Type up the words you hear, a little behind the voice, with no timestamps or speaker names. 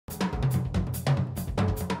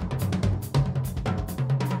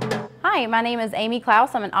Hi, my name is Amy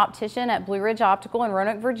Klaus. I'm an optician at Blue Ridge Optical in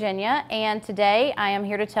Roanoke, Virginia, and today I am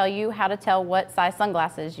here to tell you how to tell what size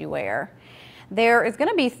sunglasses you wear. There is going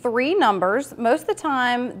to be three numbers. Most of the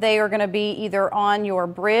time they are going to be either on your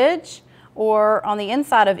bridge or on the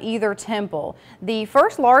inside of either temple. The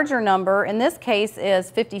first larger number in this case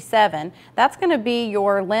is 57. That's going to be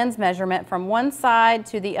your lens measurement from one side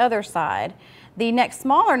to the other side. The next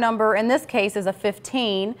smaller number in this case is a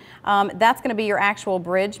 15. That's going to be your actual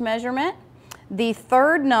bridge measurement. The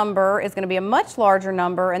third number is going to be a much larger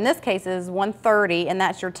number. In this case is 130, and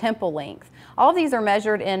that's your temple length. All of these are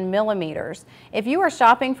measured in millimeters. If you are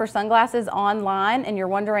shopping for sunglasses online and you're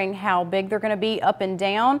wondering how big they're going to be up and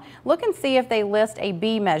down, look and see if they list a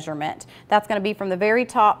B measurement. That's going to be from the very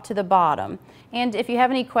top to the bottom. And if you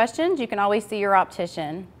have any questions, you can always see your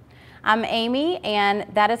optician. I'm Amy, and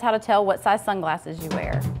that is how to tell what size sunglasses you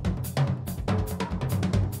wear.